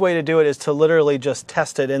easiest way to do it is to literally just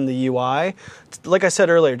test it in the UI. Like I said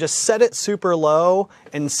earlier, just set it super low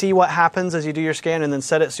and see what happens as you do your scan, and then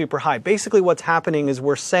set it super high. Basically what's happening is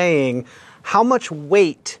we're saying how much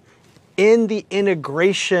weight in the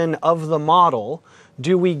integration of the model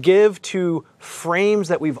do we give to frames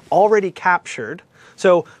that we've already captured.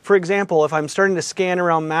 So for example, if I'm starting to scan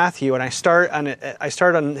around Matthew and I start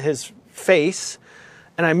on his face,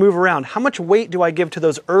 and I move around, how much weight do I give to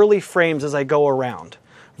those early frames as I go around?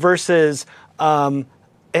 Versus,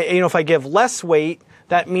 if I give less weight,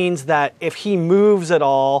 that means that if he moves at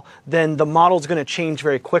all, then the model's going to change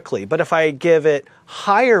very quickly. But if I give it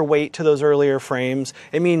higher weight to those earlier frames,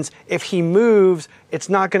 it means if he moves, it's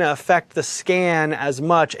not going to affect the scan as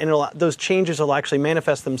much, and those changes will actually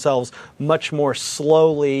manifest themselves much more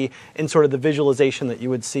slowly in sort of the visualization that you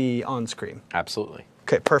would see on screen. Absolutely.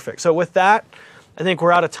 Okay, perfect. So with that, I think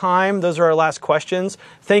we're out of time. Those are our last questions.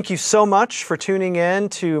 Thank you so much for tuning in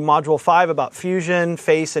to Module 5 about Fusion,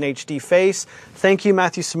 Face, and HD Face. Thank you,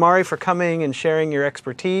 Matthew Samari, for coming and sharing your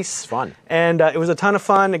expertise. It's fun. And it was a ton of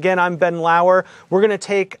fun. Again, I'm Ben Lauer. We're going to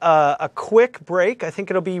take a quick break. I think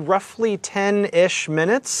it'll be roughly 10-ish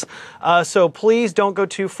minutes. So please don't go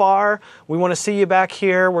too far. We want to see you back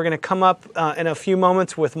here. We're going to come up in a few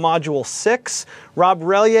moments with Module 6. Rob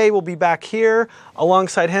Relier will be back here.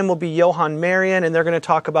 Alongside him will be Johan Marion, and they're going to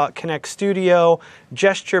talk about Kinect Studio,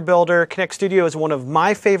 Gesture Builder. Kinect Studio is one of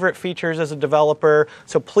my favorite features as a developer,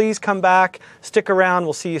 so please come back, stick around,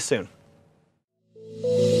 we'll see you soon.